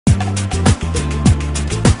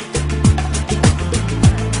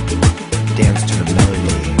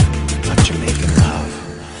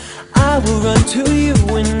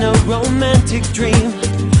romantic dream.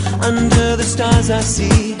 Under the stars I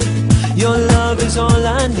see your love is all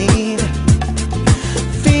I need.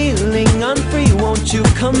 Feeling I'm free, won't you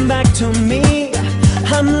come back to me?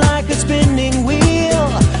 I'm like a spinning wheel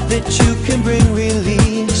that you can bring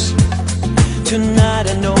release. Tonight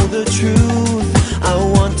I know the truth, I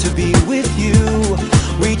want to be with you.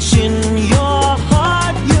 Reach in your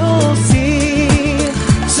heart, you'll see.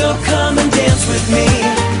 So come and dance with me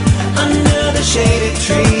under the shaded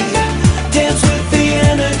tree. Dance with the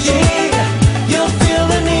energy, you'll feel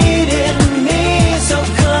the need in me. So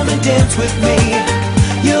come and dance with me,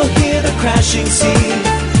 you'll hear the crashing sea.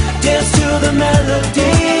 Dance to the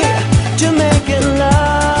melody, Jamaican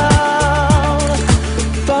love.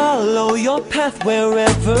 Follow your path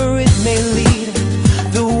wherever it may lead.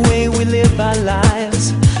 The way we live our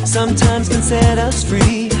lives sometimes can set us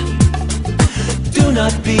free. Do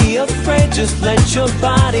not be afraid, just let your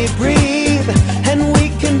body breathe, and we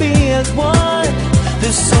can be as one.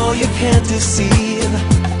 This soul you can't deceive.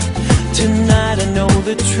 Tonight I know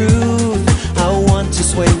the truth, I want to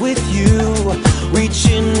sway with you. Reach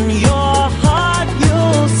in your heart,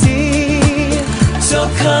 you'll see. So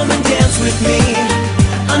come and dance with me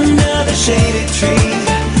under the shaded tree.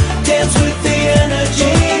 Dance with the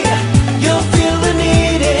energy, you'll feel the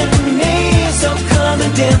need in me. So come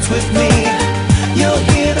and dance with me, you'll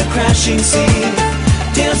hear the crashing sea.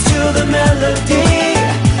 Dance to the melody,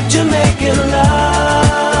 Jamaican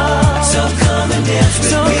love. So come and dance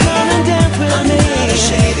with me, come and dance with under the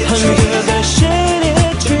shaded tree. Under the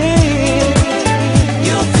shaded tree,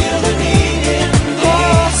 you'll feel the need in me.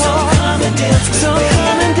 So come and dance with me, so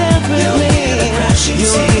come and dance with you'll me. Hear the crashing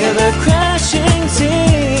you'll sea. Hear the crashing sea,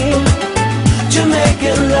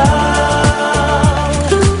 Jamaican love.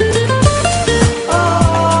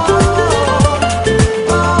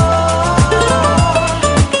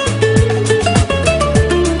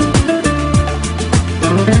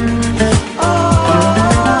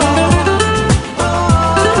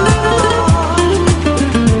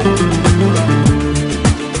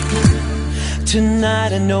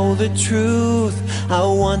 Tonight I know the truth, I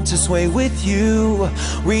want to sway with you.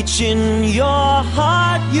 Reach in your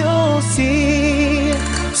heart, you'll see.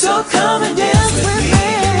 So come and dance with me.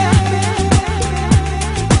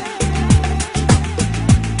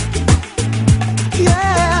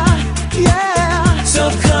 Yeah, yeah. So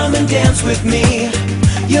come and dance with me,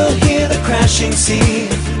 you'll hear the crashing sea.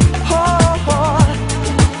 Oh, oh.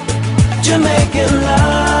 Jamaican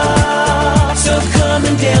love. So come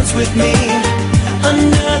and dance with me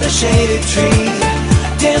under the shaded tree.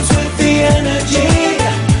 Dance with the energy,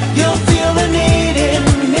 you'll feel the need in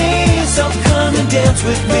me. So come and dance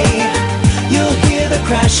with me, you'll hear the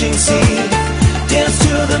crashing sea. Dance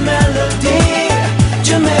to the melody,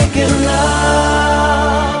 Jamaican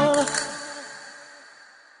love.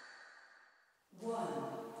 1,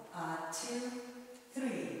 2, 3,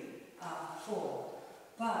 4,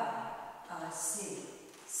 5, 6,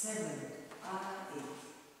 7, 8.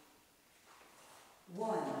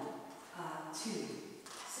 1, 2,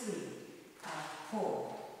 3,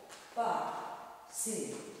 4, 5,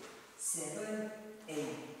 6, 7, 8.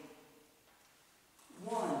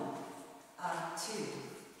 1, 2,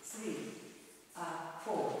 3,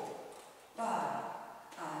 4, 5,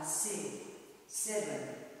 6, 7,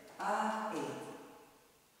 8.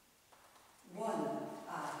 1,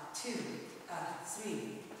 2,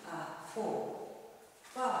 3, 4,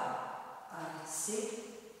 5, 6,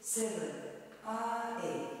 7,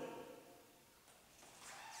 8.